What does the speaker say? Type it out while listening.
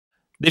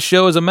This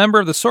show is a member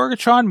of the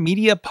Sorgatron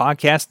Media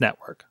Podcast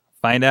Network.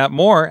 Find out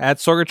more at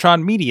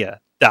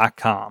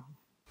sorgatronmedia.com.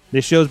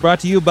 This show is brought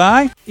to you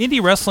by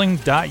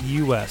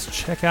IndyWrestling.us.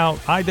 Check out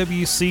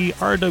IWC,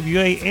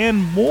 RWA,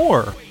 and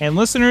more. And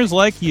listeners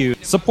like you,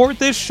 support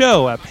this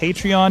show at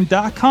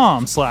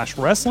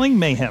Patreon.com/Wrestling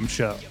Mayhem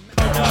Show.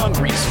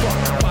 Hungry as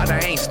fuck, but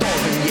I ain't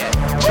starving yet.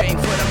 Chain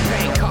for the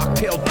pain,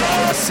 cocktail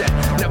dollar set.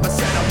 Never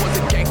said I was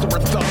a gangster or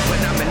thug, but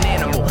I'm an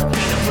animal.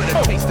 Beating for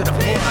the taste of the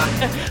blood.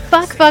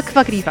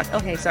 Fuckity fuck.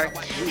 Okay, sorry.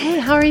 Hey,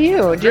 how are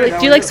you? Do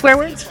you like swear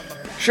words?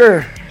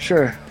 Sure.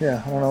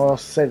 Yeah, I don't know what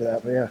else to say to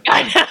that, but yeah.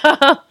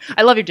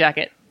 I love your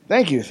jacket.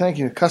 Thank you.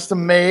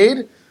 Custom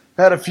made.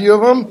 Had a few of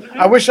them.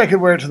 I wish I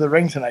could wear it to the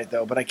ring tonight,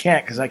 though, but I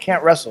can't because I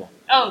can't wrestle.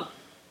 Oh.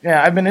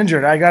 Yeah, I've been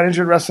injured. I got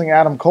injured wrestling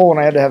Adam Cole, and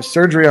I had to have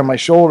surgery on my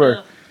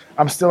shoulder.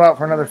 I'm still out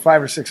for another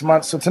 5 or 6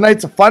 months. So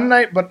tonight's a fun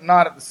night, but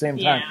not at the same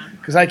time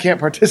because I can't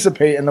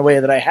participate in the way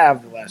that I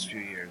have the last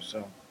few years.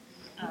 So,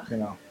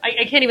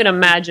 I can't even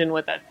imagine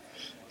what that.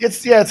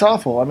 It's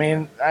awful. I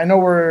mean, I know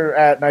we're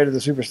at Night of the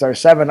Superstar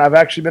 7. I've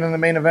actually been in the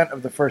main event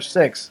of the first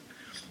 6.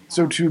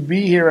 So to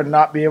be here and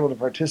not be able to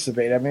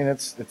participate, I mean,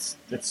 it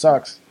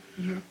sucks.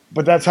 Mm-hmm.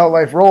 But that's how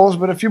life rolls.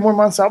 But a few more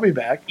months, I'll be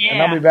back. Yeah.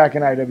 And I'll be back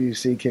in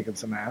IWC kicking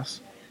some ass.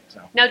 So.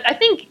 Now, I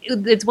think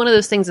it's one of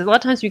those things that a lot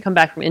of times when you come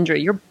back from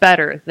injury, you're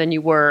better than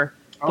you were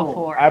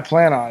before. I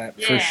plan on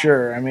it, for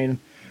sure. I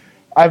mean,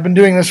 I've been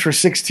doing this for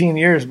 16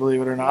 years,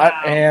 believe it or not.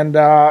 Wow. And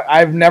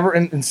I've never,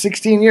 in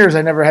 16 years,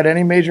 I never had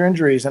any major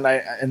injuries.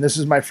 And this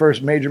is my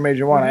first major one.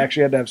 Mm-hmm. I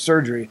actually had to have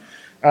surgery.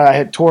 I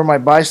had tore my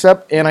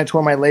bicep and I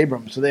tore my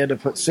labrum. So they had to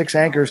put 6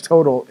 anchors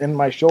total in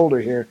my shoulder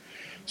here.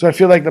 So I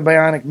feel like the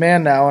Bionic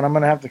Man now, and I'm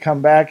going to have to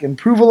come back and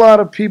prove a lot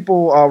of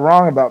people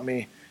wrong about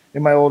me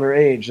in my older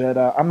age that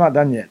I'm not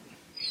done yet.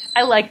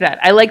 I like that.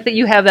 I like that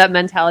you have that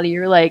mentality.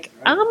 You're like,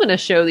 I'm going to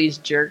show these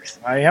jerks.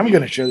 I am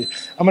going to show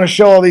these. I'm going to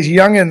show all these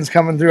youngins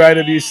coming through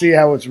IWC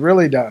how it's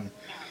really done.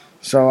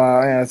 So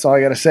that's all I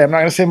got to say. I'm not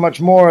going to say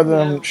much more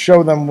than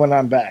show them when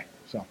I'm back.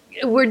 So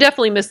we're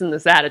definitely missing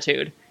this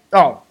attitude.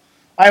 Oh,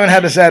 I haven't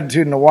had this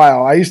attitude in a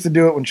while. I used to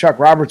do it when Chuck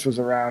Roberts was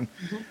around.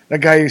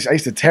 Mm-hmm. I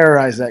used to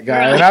terrorize that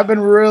guy. Really? And I've been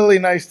really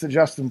nice to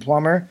Justin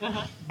Plummer.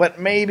 Uh-huh. But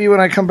maybe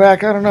when I come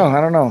back, I don't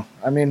know.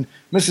 I mean,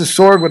 Mrs.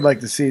 Sorg would like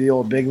to see the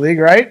old big league,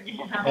 right?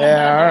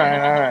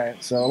 Yeah, all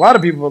right. So a lot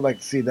of people would like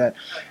to see that.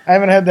 I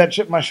haven't had that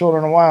chip in my shoulder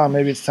in a while, and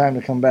maybe it's time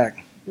to come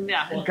back.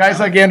 Yeah. Guys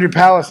like Andrew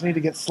Palace need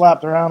to get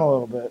slapped around a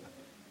little bit.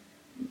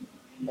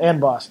 And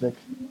Bostic.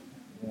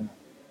 Yeah.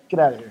 Get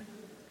out of here.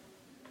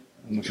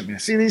 Look at me.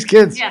 See these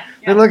kids? Yeah.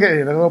 They look at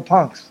you. They're little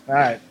punks. All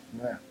right.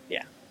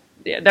 Yeah.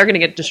 They're going to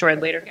get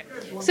destroyed later.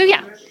 So, you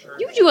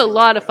do a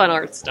lot of fun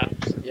art stuff.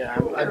 Yeah,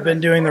 I've been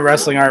doing the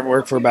wrestling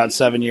artwork for about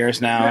 7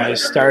 years now. I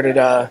started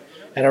at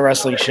a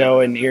wrestling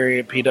show in Erie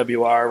at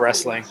PWR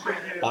Wrestling.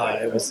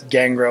 It was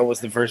Gangrel was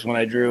the first one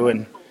I drew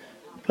and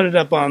put it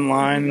up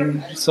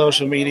online,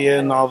 social media,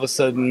 and all of a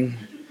sudden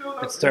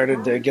it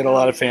started to get a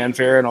lot of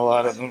fanfare and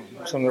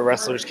some of the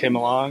wrestlers came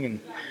along and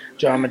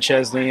John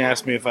McChesney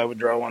asked me if I would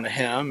draw one of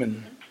him,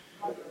 and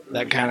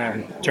that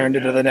kind of turned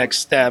into the next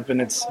step,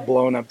 and it's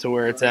blown up to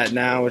where it's at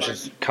now, which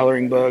is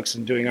coloring books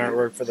and doing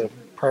artwork for the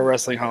Pro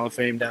Wrestling Hall of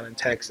Fame down in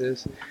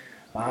Texas.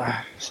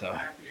 So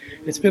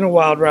it's been a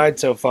wild ride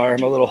so far.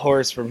 I'm a little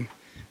hoarse from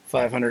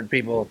 500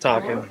 people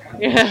talking,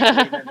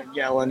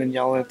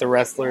 yelling at the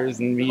wrestlers,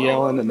 and me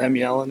yelling and them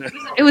yelling.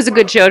 It was a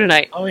good show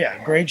tonight. Oh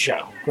yeah, great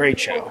show.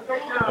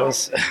 It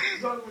was.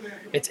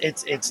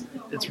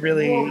 It's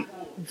really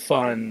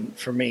fun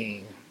for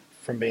me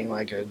from being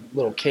like a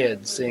little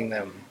kid, seeing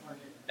them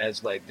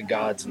as like the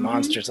gods and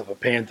monsters of a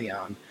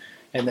pantheon,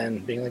 and then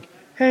being like,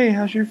 hey,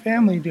 how's your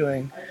family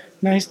doing?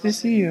 Nice to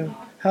see you.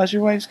 How's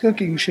your wife's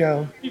cooking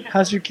show?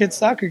 How's your kid's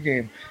soccer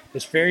game?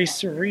 It's very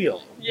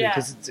surreal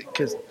because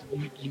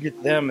you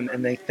get them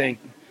and they think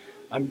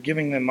I'm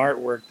giving them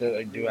artwork that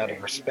I do out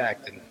of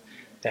respect, and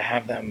to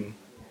have them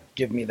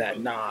give me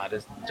that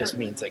nod just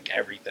means like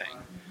everything.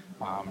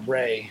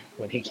 Ray,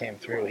 when he came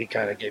through, he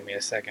kind of gave me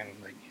a second,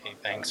 like, hey,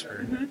 thanks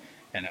for,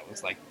 and it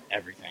was like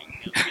everything.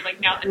 Like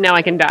now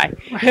I can die.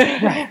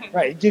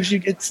 Right.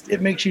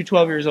 It makes you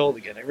 12 years old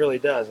again. It really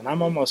does. And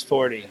I'm almost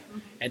 40,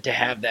 and to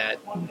have that,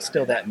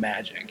 still that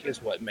magic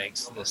is what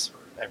makes this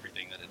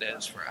everything that it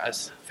is for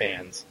us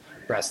fans,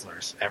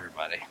 wrestlers,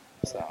 everybody.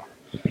 So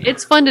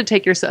it's fun to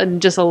take yourself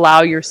and just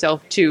allow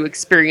yourself to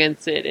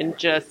experience it and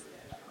just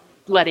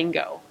letting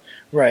go.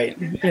 Right.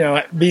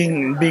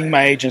 Being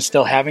my age and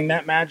still having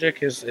that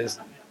magic is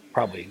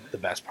probably the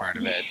best part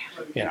of it.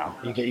 You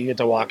get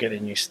to walk in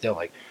and you're still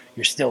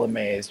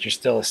amazed, you're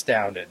still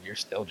astounded, you're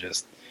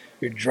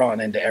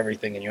drawn into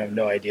everything, and you have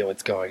no idea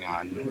what's going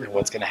on and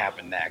what's going to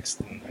happen next,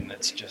 and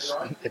it's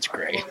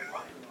great.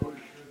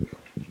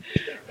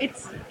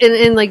 It's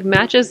in like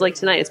matches like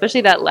tonight,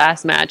 especially that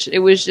last match, it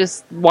was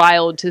just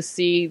wild to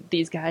see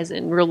these guys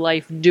in real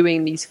life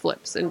doing these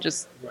flips and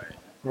just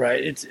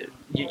right. It's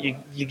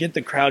you get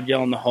the crowd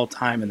yelling the whole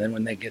time, and then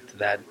when they get to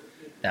that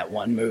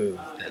one move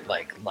that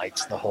like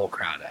lights the whole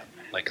crowd up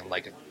like a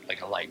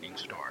lightning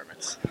storm,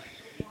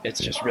 it's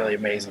just really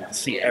amazing to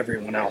see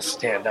everyone else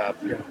stand up.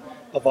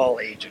 of all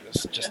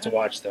ages just to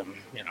watch them.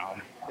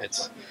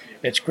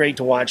 It's great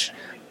to watch.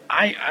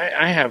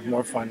 I have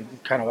more fun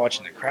kind of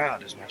watching the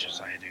crowd as much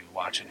as I do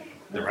watching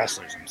the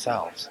wrestlers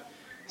themselves.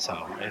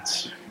 So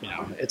it's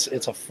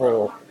a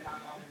full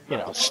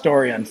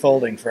story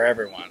unfolding for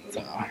everyone.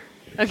 So.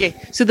 Okay,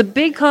 so the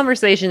big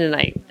conversation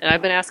tonight, and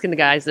I've been asking the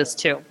guys this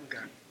too.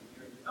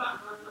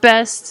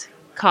 Best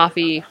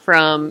coffee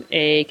from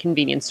a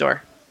convenience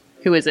store.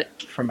 Who is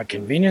it? From a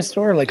convenience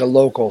store, or like a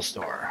local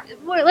store?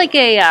 More like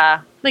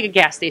a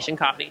gas station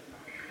coffee.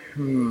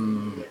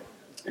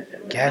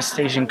 Gas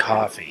station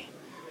coffee.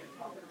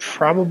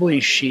 Probably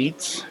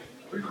Sheets.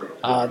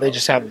 They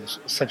just have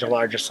such a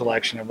larger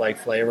selection of like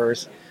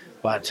flavors.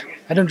 But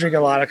I don't drink a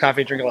lot of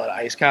coffee. I drink a lot of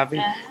iced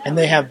coffee, and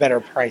they have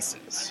better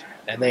prices.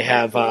 And they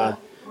have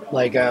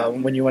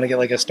when you want to get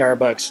like a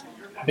Starbucks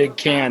big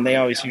can, they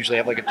always usually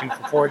have like a 2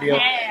 for $4 deal.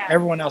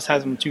 Everyone else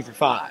has them 2 for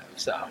 $5.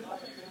 So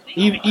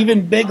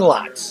even Big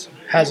Lots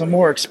has them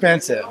more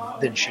expensive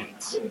than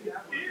Sheets.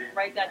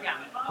 Write that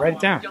down. Write it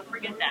down. Don't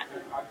forget that.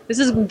 This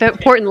is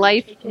important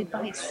life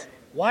advice.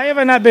 Why have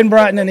I not been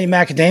brought in any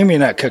macadamia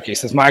nut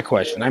cookies? Is my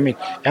question. I mean,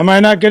 am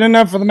I not good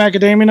enough for the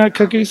macadamia nut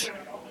cookies?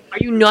 Are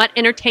you not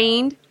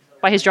entertained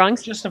by his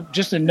drawings?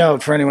 Just a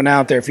note for anyone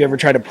out there: if you ever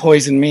try to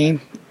poison me,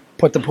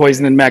 put the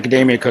poison in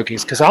macadamia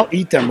cookies, because I'll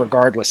eat them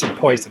regardless of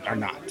poison or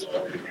not.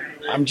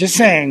 I'm just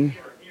saying,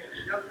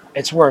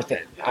 it's worth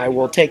it. I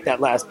will take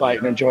that last bite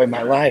and enjoy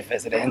my life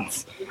as it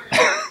ends.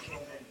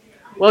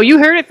 Well, you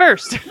heard it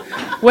first.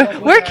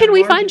 Where can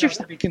we find your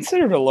stuff? To be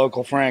considered a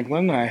local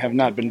Franklin, I have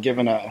not been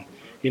given an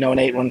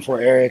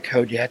 814 area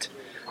code yet,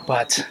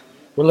 but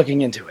we're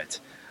looking into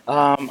it.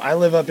 I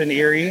live up in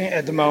Erie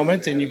at the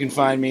moment, and you can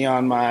find me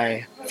on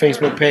my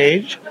Facebook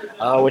page,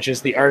 which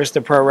is the Artist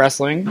of Pro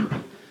Wrestling.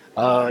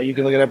 You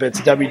can look it up. It's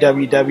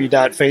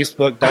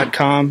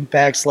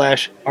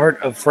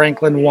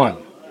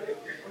www.facebook.com/artoffranklin1.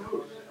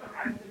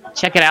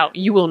 Check it out.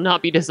 You will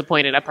not be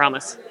disappointed, I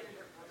promise.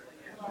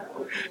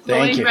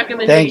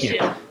 Thank you.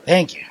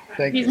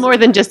 He's more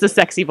than just a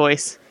sexy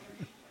voice.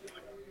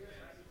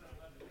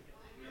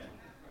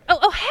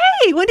 Oh,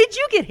 hey! When did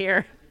you get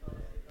here?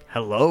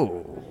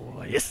 Hello.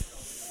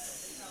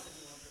 Yes.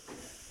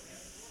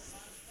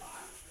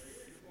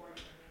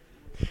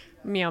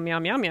 Meow, meow,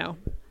 meow, meow.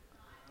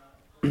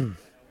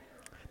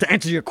 To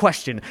answer your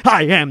question,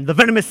 I am the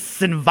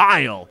venomous and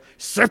vile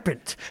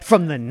serpent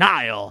from the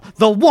Nile,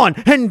 the one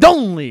and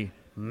only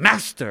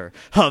master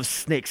of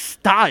snake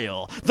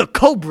style, the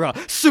Cobra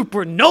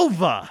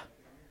Supernova.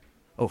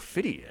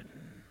 Ophidian,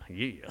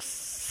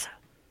 yes.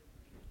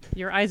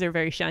 Your eyes are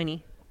very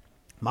shiny.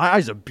 My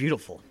eyes are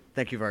beautiful.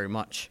 Thank you very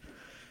much.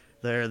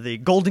 They're the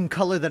golden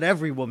color that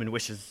every woman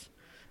wishes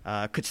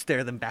could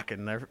stare them back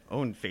in their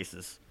own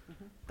faces.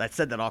 I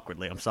said that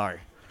awkwardly. I'm sorry.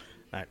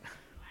 That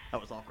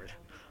was awkward.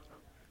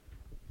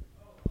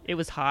 It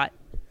was hot.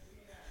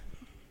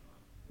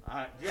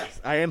 Yes,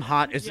 I am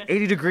hot. It's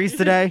 80 degrees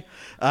today.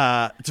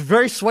 It's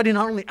very sweaty,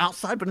 not only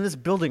outside, but in this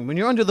building. When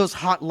you're under those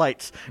hot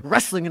lights,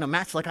 wrestling in a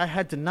match like I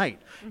had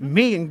tonight,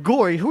 me and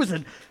Gory, who is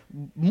a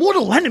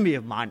mortal enemy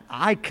of mine,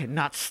 I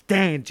cannot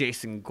stand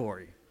Jason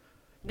Gory.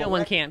 No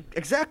one can.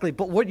 Exactly.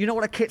 But you know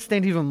what I can't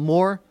stand even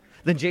more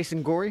than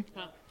Jason Gory?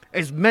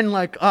 Is men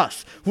like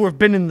us who have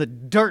been in the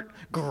dirt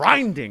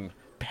grinding,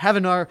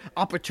 having our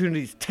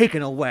opportunities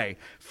taken away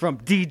from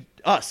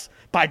us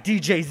by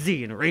DJ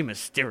Z and Rey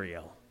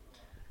Mysterio.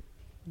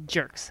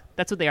 Jerks.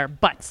 That's what they are.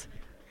 Butts.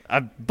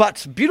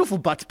 Butts. Beautiful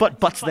butts, but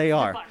butts they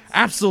are. Butts.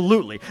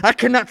 Absolutely. I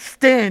cannot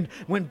stand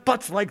when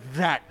butts like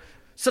that,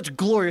 such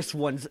glorious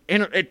ones,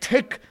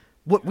 take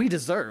what we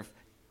deserve.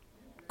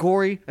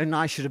 Gory and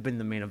I should have been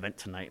the main event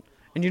tonight.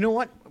 And you know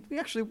what? We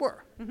actually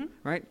were,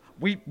 right?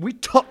 We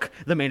took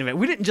the main event.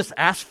 We didn't just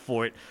ask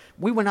for it.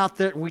 We went out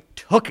there and we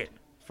took it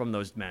from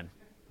those men.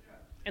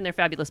 And their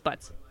fabulous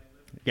butts.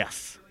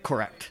 Yes,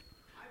 correct.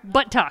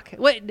 Butt Talk.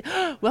 Wait,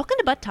 welcome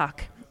to Butt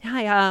Talk.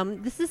 Hi,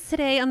 this is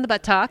today on the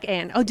Butt Talk.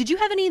 And, did you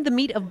have any of the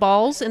meat of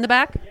balls in the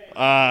back?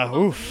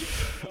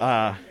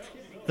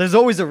 There's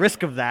always a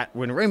risk of that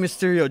when Rey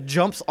Mysterio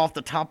jumps off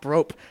the top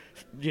rope,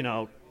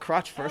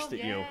 crotch first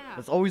at you.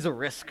 There's always a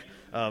risk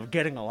of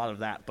getting a lot of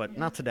that, but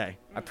not today.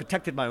 I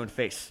protected my own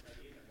face.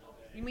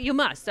 You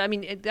must. I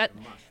mean,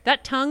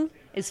 that tongue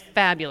is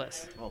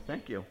fabulous. Well,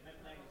 thank you.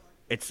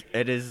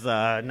 It is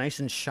nice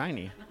and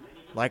shiny,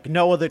 like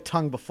no other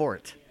tongue before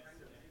it.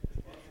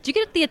 Do you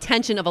get the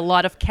attention of a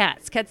lot of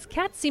cats?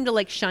 Cats seem to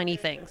like shiny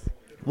things.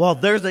 Well,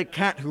 there's a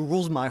cat who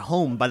rules my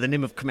home by the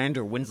name of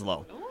Commander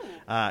Winslow.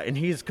 And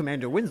he is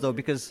Commander Winslow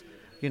because,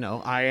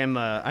 I'm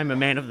a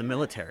man of the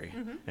military,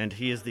 and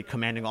he is the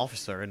commanding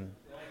officer in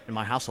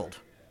my household.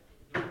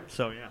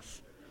 So,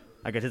 yes,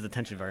 I get his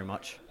attention very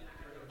much.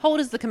 How old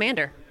is the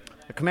commander?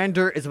 The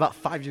commander is about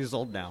 5 years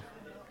old now.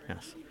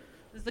 Yes.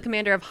 Is the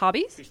commander of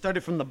hobbies? He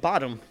started from the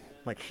bottom,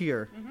 like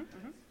here,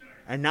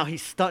 and now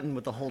he's stunting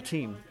with the whole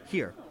team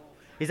here.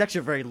 He's actually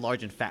a very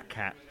large and fat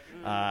cat.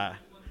 I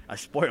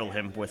spoil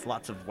him with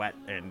lots of wet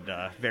and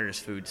various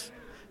foods.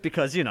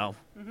 because, he's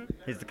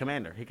the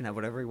commander. He can have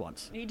whatever he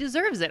wants. He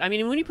deserves it. I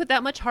mean, when you put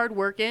that much hard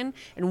work in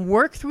and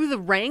work through the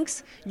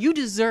ranks, you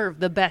deserve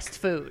the best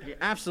food. He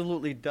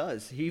absolutely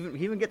does. He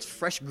even gets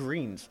fresh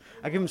greens.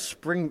 I give him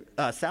spring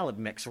salad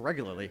mix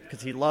regularly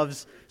because he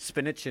loves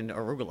spinach and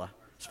arugula,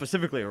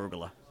 specifically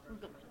arugula.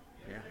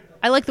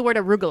 I like the word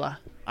arugula.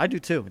 I do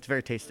too. It's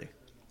very tasty.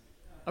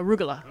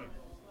 Arugula.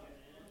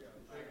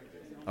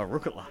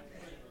 Arugula.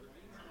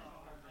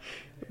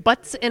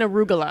 Butts and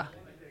arugula.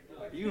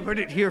 You heard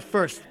it here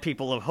first,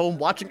 people at home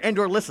watching and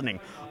or listening.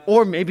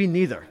 Or maybe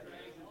neither.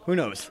 Who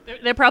knows?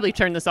 They probably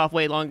turned this off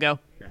way long ago.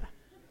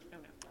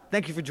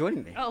 Thank you for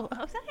joining me. Oh,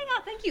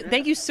 thank you.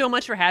 Thank you so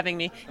much for having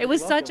me. It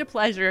was such a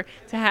pleasure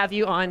to have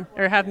you on,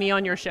 or have me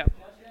on your show.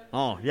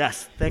 Oh,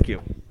 yes. Thank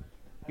you.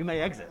 You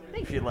may exit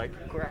if you'd like.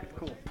 Correct.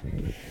 Cool.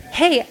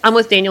 Hey, I'm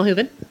with Daniel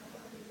Hooven.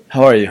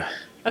 How are you?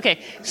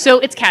 Okay, so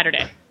it's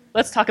Catterday.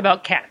 Let's talk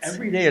about cats.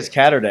 Every day is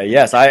Catterday.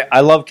 Yes, I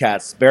love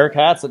cats. Bear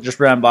cats that just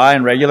ran by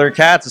and regular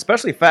cats,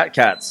 especially fat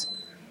cats.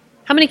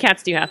 How many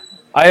cats do you have?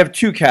 I have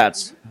 2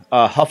 cats,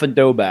 Huff and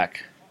Doughback.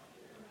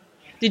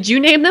 Did you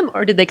name them,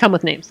 or did they come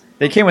with names?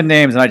 They came with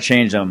names and I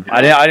changed them.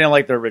 I didn't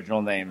like their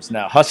original names.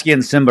 Now, Husky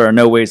and Simba are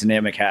no ways to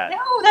name a cat.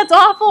 No, that's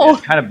awful.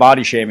 It's kind of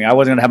body shaming. I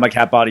wasn't going to have my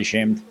cat body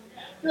shamed.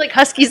 Like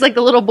Husky's like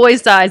the little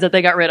boy's size that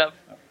they got rid of.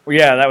 Well,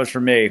 yeah, that was for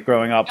me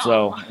growing up,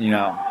 so,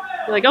 You're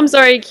like, I'm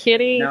sorry,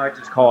 kitty. Now I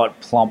just call it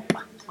Plump.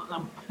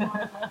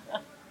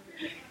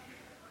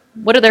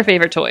 What are their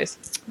favorite toys?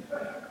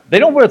 They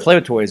don't really play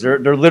with toys. They're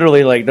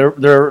literally like,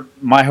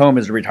 my home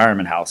is a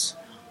retirement house.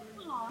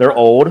 They're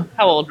old.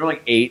 How old? They're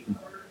like 8,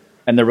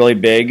 and they're really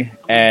big,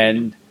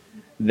 and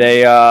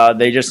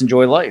they just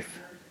enjoy life.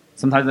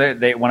 Sometimes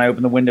they when I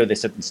open the window, they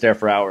sit and stare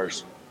for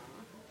hours.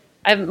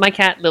 My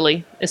cat,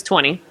 Lily, is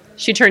 20.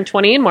 She turned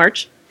 20 in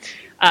March.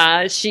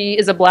 She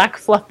is a black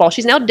fluff ball.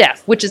 She's now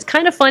deaf, which is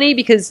kind of funny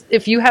because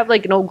if you have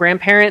like an old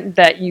grandparent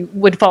that you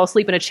would fall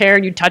asleep in a chair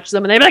and you touch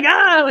them and they'd be like,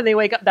 ah, when they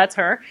wake up, that's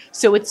her.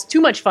 So it's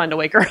too much fun to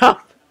wake her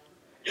up.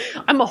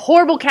 I'm a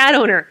horrible cat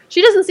owner.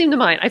 She doesn't seem to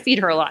mind. I feed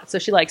her a lot, so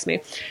she likes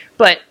me.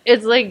 But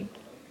it's like,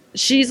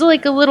 she's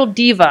like a little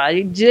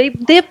diva. Do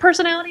they have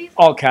personalities?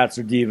 All cats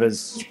are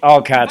divas.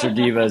 All cats are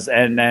divas.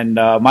 And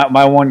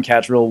my one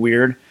cat's real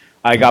weird.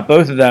 I got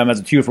both of them as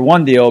a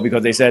 2-for-1 deal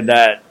because they said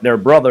that they're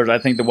brothers. I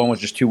think the one was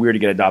just too weird to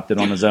get adopted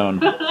on his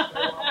own.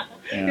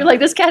 Yeah. You're like,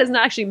 this cat has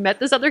not actually met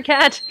this other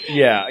cat?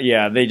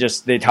 Yeah. They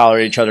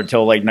tolerate each other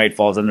till like night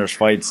falls and there's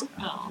fights.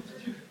 Oh.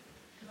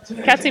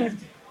 Cat seems...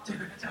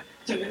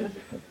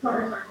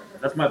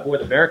 That's my boy,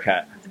 the bear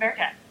cat. It's a bear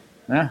cat.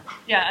 Yeah.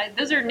 Yeah,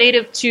 those are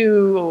native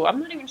to...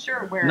 I'm not even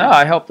sure where... No,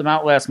 I helped him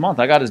out last month.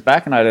 I got his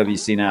back in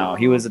IWC now.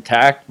 He was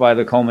attacked by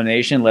the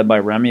Culmination, led by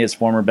Remy, his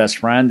former best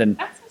friend. And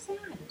That's so sad.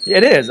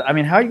 it is. I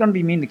mean, how are you going to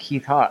be mean to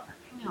Keith Hott?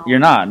 No. You're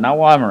not. Not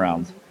while I'm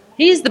around.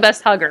 He's the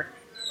best hugger.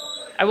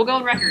 I will go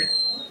on record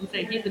and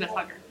say he's the best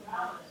hugger.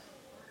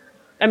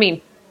 I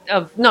mean,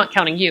 of not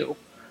counting you.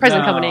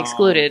 Present company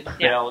excluded.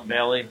 Yeah.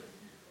 Bailey.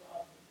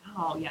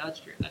 Oh, yeah, that's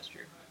true.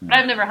 But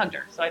I've never hugged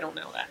her, so I don't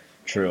know that.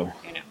 True.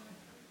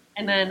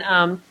 And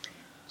then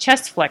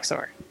chest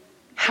flexor.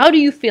 How do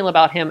you feel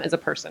about him as a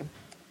person?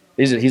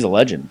 He's a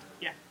legend.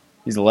 Yeah.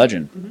 He's a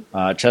legend.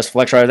 Mm-hmm. Chest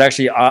flexor. I was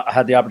actually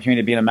had the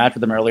opportunity to be in a match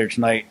with him earlier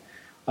tonight.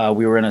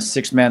 We were in a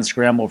 6-man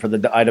scramble for the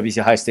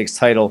IWC high stakes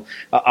title.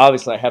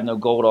 Obviously, I have no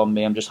gold on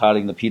me. I'm just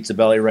hiding the pizza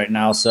belly right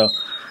now. So,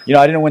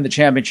 I didn't win the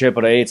championship,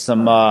 but I ate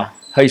some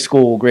high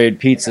school grade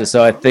pizza.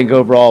 So I think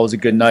overall it was a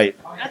good night.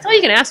 That's all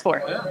you can ask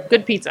for.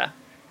 Good pizza.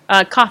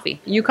 Coffee.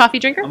 You a coffee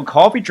drinker? I'm a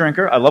coffee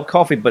drinker. I love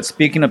coffee. But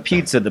speaking of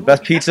pizza, the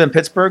best pizza in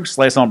Pittsburgh,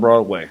 Slice on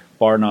Broadway.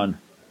 Bar none.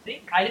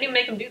 See? I didn't even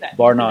make him do that.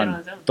 Bar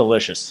none.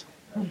 Delicious.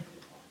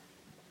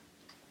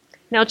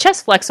 Now,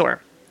 chest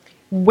flexor.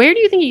 Where do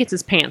you think he gets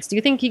his pants? Do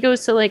you think he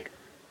goes to like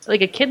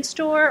a kid's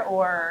store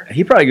or?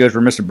 He probably goes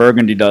where Mr.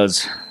 Burgundy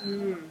does.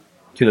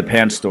 To the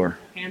pants store.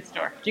 Pants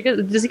store.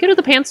 Does he go to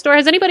the pants store?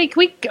 Has anybody?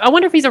 I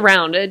wonder if he's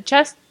around.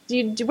 Chest.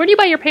 Where do you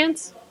buy your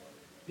pants?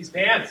 These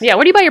pants. Yeah.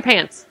 Where do you buy your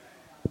pants?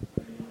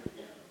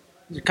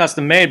 These are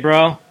custom made,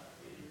 bro.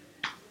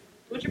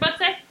 What's your butt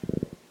say?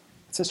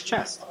 It says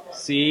chest.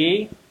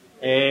 C-H-E-S-P.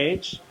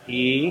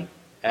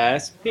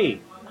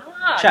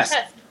 Ah, chest.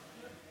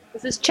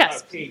 This is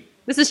chest.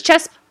 This is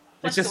chest.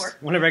 It's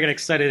just whenever I get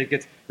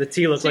excited, the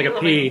T looks like a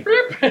P.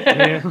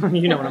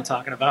 You know what I'm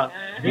talking about.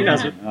 He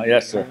knows it. Oh,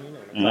 yes, sir.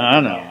 I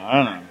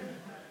know.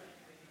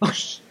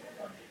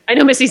 I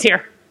know Missy's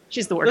here.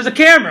 She's the worst. There's a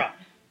camera.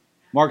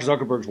 Mark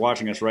Zuckerberg's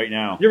watching us right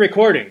now. You're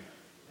recording.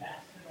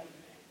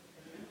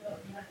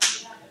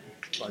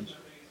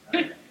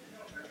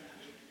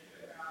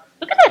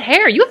 Look at that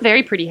hair. You have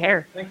very pretty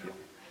hair. Thank you.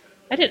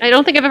 I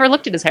don't think I've ever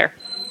looked at his hair.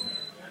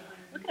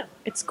 Look at him.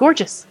 It's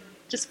gorgeous.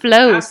 Just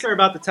flows. Ask her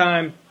about the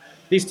time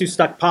these two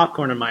stuck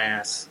popcorn in my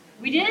ass.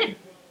 We did.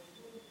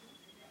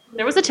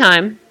 There was a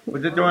time.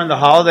 Was it during the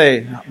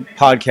holiday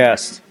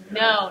podcast?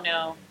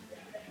 No.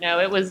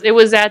 It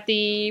was at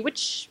the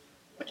which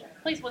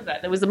place was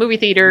that? It was the movie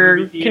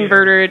theater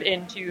converted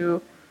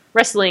into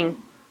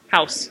wrestling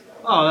house.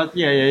 Oh,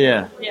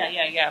 yeah.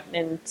 Yeah.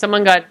 And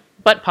someone got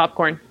butt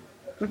popcorn.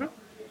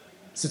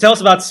 So tell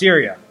us about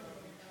Syria.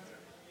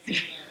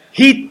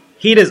 Heat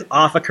is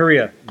off of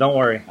Korea. Don't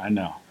worry. I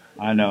know.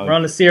 We're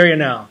on to Syria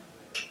now.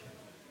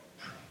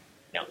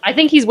 No, I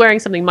think he's wearing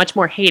something much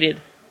more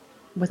hated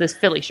with his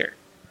Philly shirt.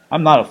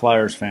 I'm not a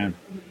Flyers fan.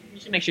 You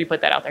should make sure you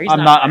put that out there.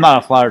 I'm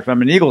not a Flyers fan.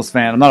 I'm an Eagles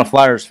fan. I'm not a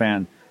Flyers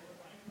fan.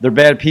 They're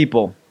bad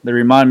people. They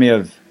remind me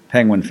of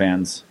Penguin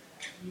fans.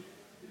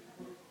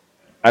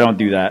 I don't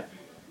do that.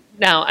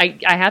 Now, I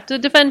have to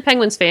defend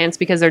Penguins fans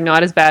because they're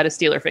not as bad as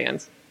Steeler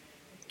fans.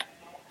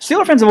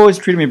 Steeler fans have always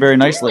treated me very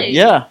nicely. Really?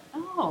 Yeah.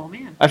 Oh,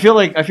 man. I feel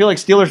like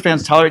Steelers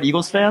fans tolerate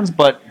Eagles fans,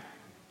 but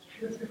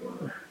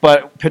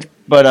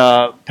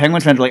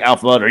Penguins fans are like,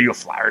 Alpha, are you a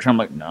Flyers fan? I'm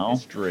like, no.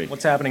 Straight.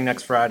 What's happening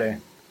next Friday?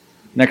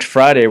 Next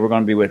Friday, we're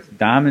going to be with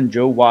Diamond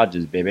Joe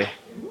Wadges, baby,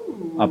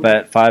 up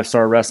at 5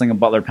 Star Wrestling in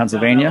Butler,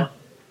 Pennsylvania,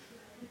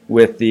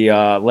 with the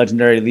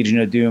legendary Legion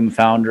of Doom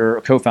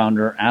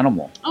co-founder,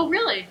 Animal. Oh,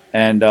 really?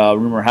 And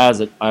rumor has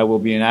it, I will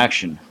be in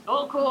action.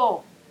 Oh,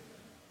 cool.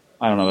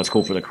 I don't know if that's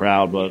cool for the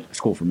crowd, but it's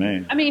cool for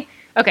me. I mean,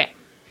 okay.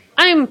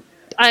 I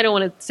don't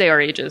want to say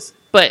our ages,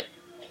 but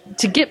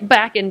to get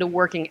back into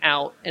working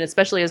out, and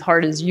especially as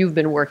hard as you've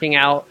been working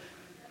out,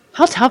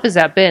 how tough has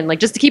that been? Like,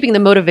 just keeping the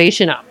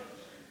motivation up?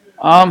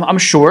 I'm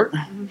short,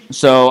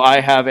 so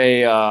I have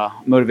a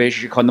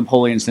motivation called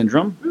Napoleon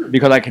Syndrome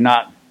because I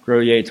cannot grow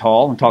yay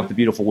tall and talk to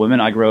beautiful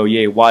women. I grow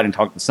yay wide and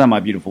talk to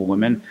semi-beautiful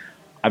women.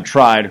 I've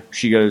tried.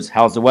 She goes,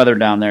 "How's the weather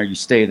down there?" You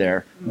stay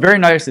there. Very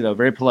nicely, though,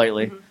 very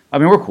politely. I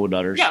mean, we're cool,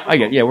 Dudders. Yeah, I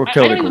get. Yeah, we're I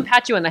totally don't cool. even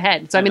pat you on the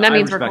head, so I mean that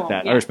means we're cool.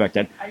 That. Yeah. I respect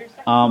that.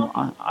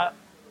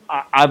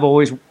 I've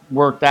always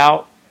worked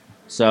out,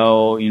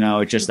 so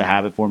it's just a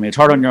habit for me. It's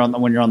hard when you're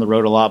on the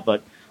road a lot,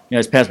 but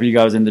this past week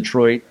I was in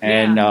Detroit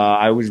and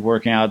I was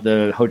working out at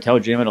the hotel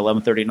gym at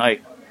 11:30 at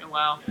night. Oh,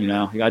 wow. You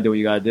gotta do what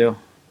you gotta do.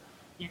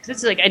 Yeah, because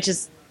it's like I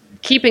just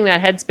keeping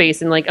that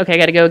headspace and like, okay, I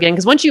got to go again.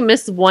 Because once you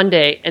miss one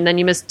day and then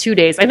you miss 2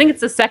 days, I think it's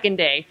the second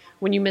day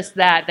when you miss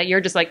that you're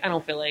just like, I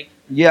don't feel like.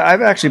 Yeah,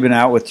 I've actually been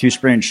out with 2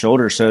 sprained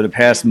shoulders. So the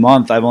past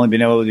month, I've only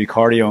been able to do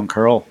cardio and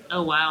curl.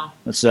 Oh, wow.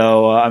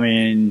 So, I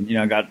mean,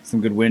 I got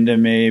some good wind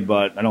in me,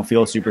 but I don't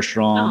feel super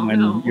strong. Oh,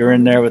 and no. you're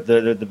in there with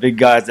the big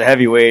guys, the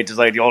heavyweights. It's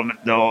like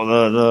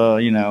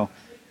the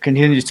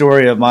continued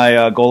story of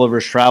my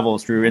Gulliver's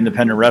travels through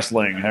independent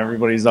wrestling.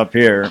 Everybody's up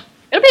here.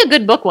 It'll be a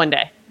good book one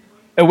day.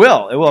 It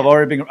will. I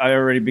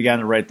already began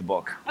to write the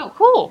book. Oh,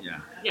 cool. Yeah.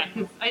 Yeah.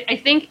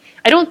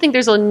 I don't think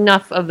there's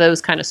enough of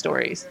those kind of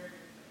stories.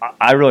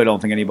 I really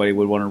don't think anybody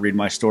would want to read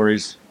my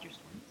stories.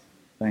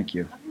 Thank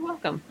you. You're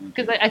welcome.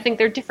 Because I think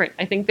they're different.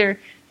 I think they're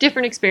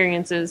different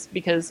experiences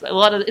because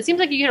it seems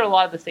like you get a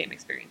lot of the same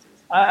experiences.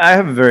 I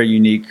have a very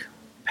unique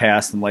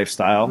past and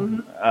lifestyle.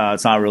 Mm-hmm.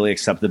 It's not really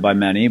accepted by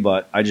many,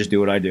 but I just do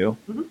what I do.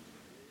 Mm-hmm.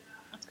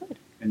 That's good.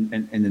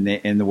 And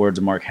in the words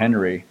of Mark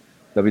Henry,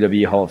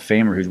 WWE Hall of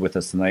Famer, who's with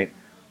us tonight,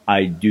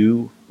 I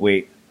do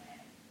what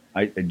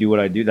I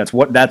do. That's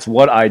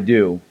what I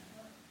do.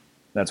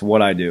 That's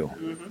what I do.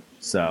 Mm-hmm.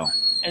 So.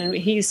 And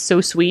he's so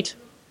sweet.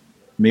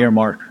 Me or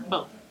Mark?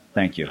 Both.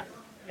 Thank you.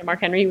 Yeah, Mark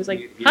Henry, he was like,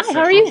 He "Hi,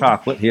 how are you?"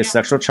 Chocolate. He has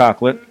sexual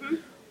chocolate. Mm-hmm.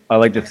 I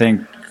like to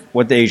think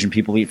what the Asian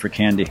people eat for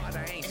candy.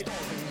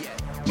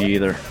 Me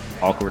either.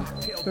 Awkward.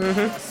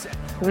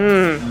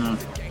 Mm-hmm.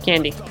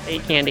 Candy. They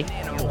eat candy.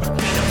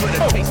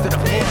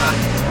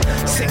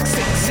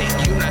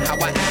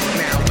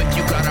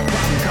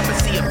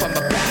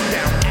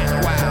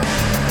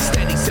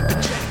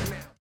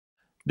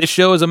 This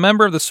show is a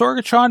member of the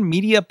Sorgatron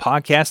Media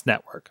Podcast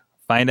Network.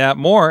 Find out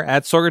more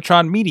at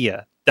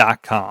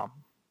sorgatronmedia.com.